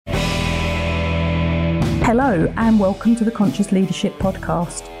Hello and welcome to the Conscious Leadership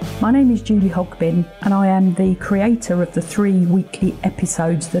Podcast. My name is Julie Hogbin and I am the creator of the 3 weekly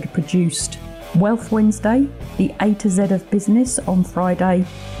episodes that are produced: Wealth Wednesday, the A to Z of Business on Friday,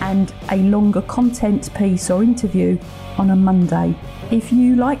 and a longer content piece or interview on a Monday. If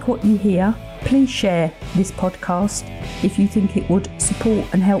you like what you hear, please share this podcast if you think it would support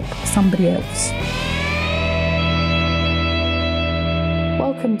and help somebody else.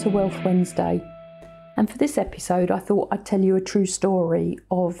 Welcome to Wealth Wednesday. And for this episode, I thought I'd tell you a true story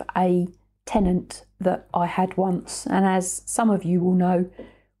of a tenant that I had once. And as some of you will know,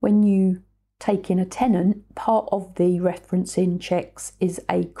 when you take in a tenant, part of the referencing checks is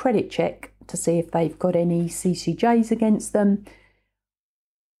a credit check to see if they've got any CCJs against them,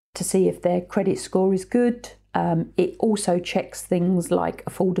 to see if their credit score is good. It also checks things like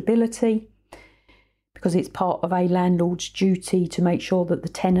affordability, because it's part of a landlord's duty to make sure that the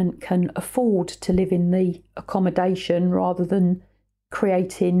tenant can afford to live in the accommodation rather than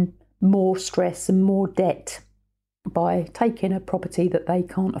creating more stress and more debt by taking a property that they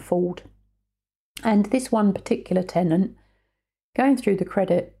can't afford. And this one particular tenant, going through the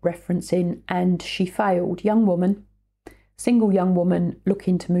credit referencing, and she failed. Young woman, single young woman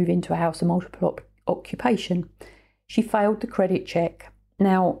looking to move into a house of multiple occupation. She failed the credit check.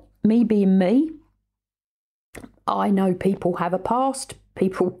 Now, me being me, I know people have a past,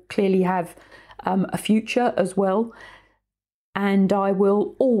 people clearly have a future as well, and I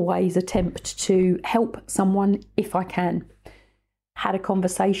will always attempt to help someone if I can. Had a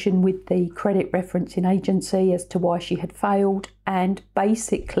conversation with the credit referencing agency as to why she had failed, and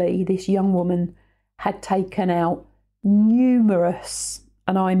basically this young woman had taken out numerous,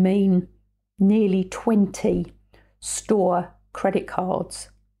 and I mean nearly 20 store credit cards,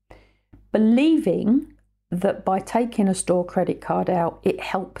 believing that by taking a store credit card out, it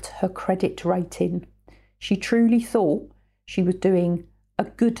helped her credit rating. She truly thought she was doing a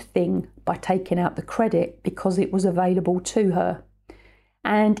good thing by taking out the credit because it was available to her.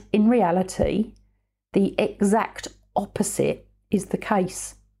 And in reality, the exact opposite is the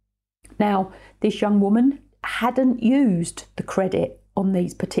case. Now, this young woman hadn't used the credit on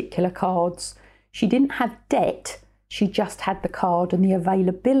these particular cards. She didn't have debt, she just had the card and the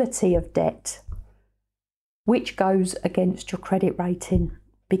availability of debt, which goes against your credit rating,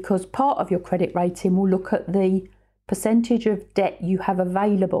 because part of your credit rating will look at the percentage of debt you have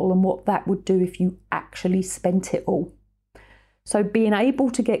available and what that would do if you actually spent it all. So being able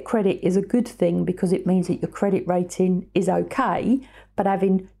to get credit is a good thing because it means that your credit rating is okay, but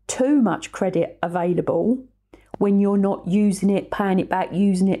having too much credit available when you're not using it, paying it back,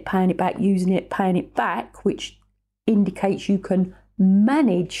 using it, paying it back, using it, paying it back, which indicates you can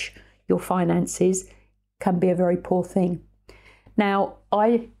manage your finances, can be a very poor thing. Now,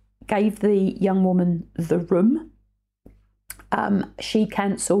 I gave the young woman the room. She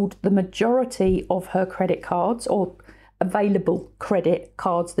cancelled the majority of her credit cards, or available credit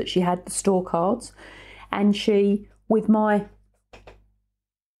cards that she had, the store cards, and she, with my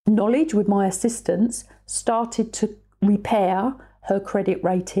knowledge, with my assistance, started to repair her credit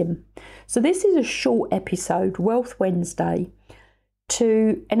rating. So this is a short episode, Wealth Wednesday,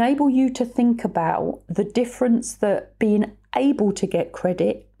 to enable you to think about the difference that being able to get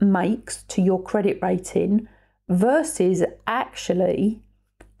credit makes to your credit rating versus actually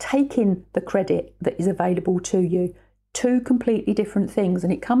taking the credit that is available to you. 2 completely different things.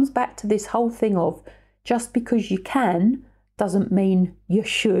 And it comes back to this whole thing of just because you can doesn't mean you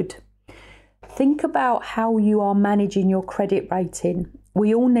should. Think about how you are managing your credit rating.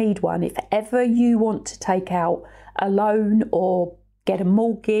 We all need one. If ever you want to take out a loan or get a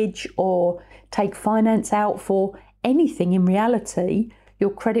mortgage or take finance out for anything, in reality,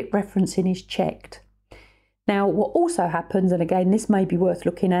 your credit referencing is checked. Now, what also happens, and again, this may be worth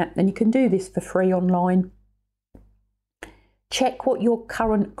looking at, and you can do this for free online, check what your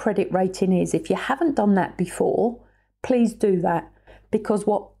current credit rating is. If you haven't done that before, please do that, because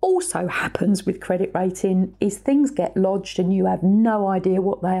what also happens with credit rating is things get lodged and you have no idea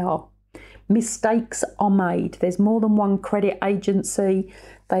what they are. Mistakes are made. There's more than one credit agency.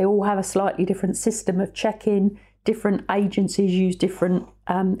 They all have a slightly different system of checking. Different agencies use different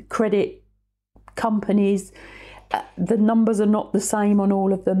credit companies. The numbers are not the same on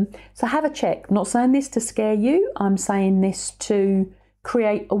all of them. So have a check. I'm not saying this to scare you. I'm saying this to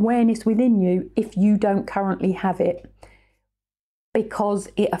create awareness within you if you don't currently have it, because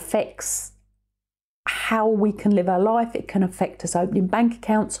it affects how we can live our life. It can affect us opening bank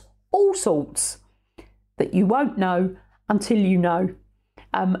accounts, all sorts that you won't know until you know.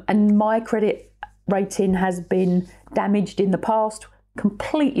 And my credit rating has been damaged in the past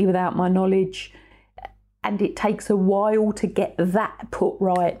completely without my knowledge. and it takes a while to get that put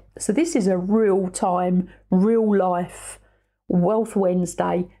right. So this is a real time, real life Wealth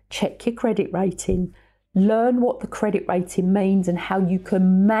Wednesday. Check your credit rating. Learn what the credit rating means and how you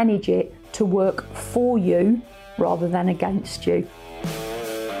can manage it to work for you rather than against you.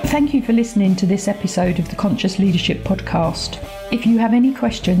 Thank you for listening to this episode of the Conscious Leadership Podcast. If you have any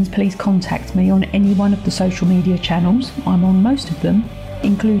questions, please contact me on any one of the social media channels. I'm on most of them,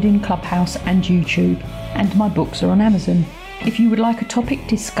 including Clubhouse and YouTube, and my books are on Amazon. If you would like a topic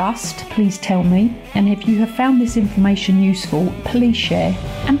discussed, please tell me, and if you have found this information useful, please share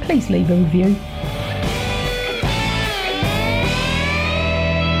and please leave a review.